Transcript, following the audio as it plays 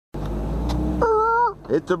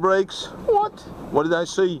hit the brakes. What? What did I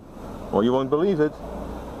see? Well, you won't believe it.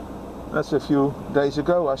 That's a few days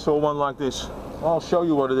ago. I saw one like this. I'll show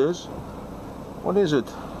you what it is. What is it?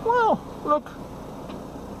 Well, look.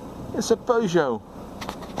 It's a Peugeot.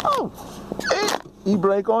 Oh!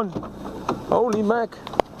 E-brake on. Holy mac.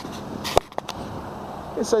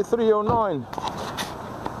 It's a 309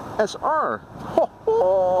 SR. Ho,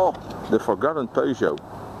 ho. The forgotten Peugeot.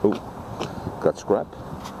 Oh, got scrap.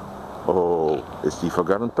 Oh, it's the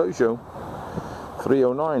forgotten Peugeot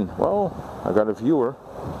 309. Well, I got a viewer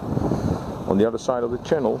on the other side of the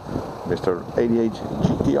channel, Mr. 88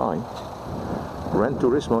 GTI, Gran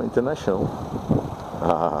Turismo International.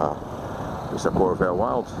 Mr. Corvette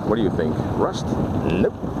Wild. What do you think? Rust?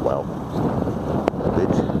 Nope. Well, a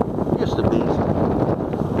bit. Just a bit.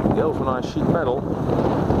 Galvanized sheet metal.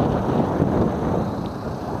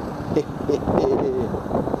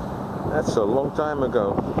 That's a long time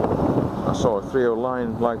ago. I saw a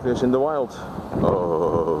 309 like this in the wild.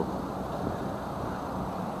 Oh.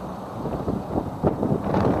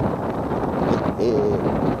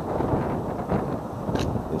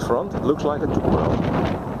 In front it looks like a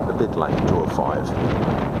 212. A bit like a 205.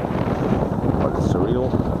 But it's a real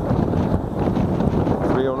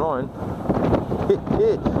 309.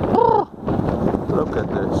 Look at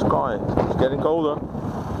the sky. It's getting colder.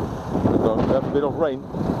 We're going to have a bit of rain.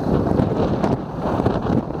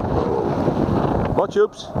 Watch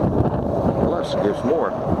ups. Plus gives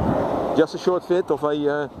more. Just a short fit of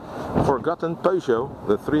a forgotten Peugeot,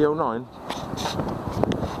 the 309.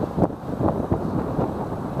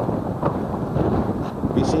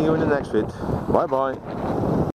 Be seeing you in the next vid. Bye bye.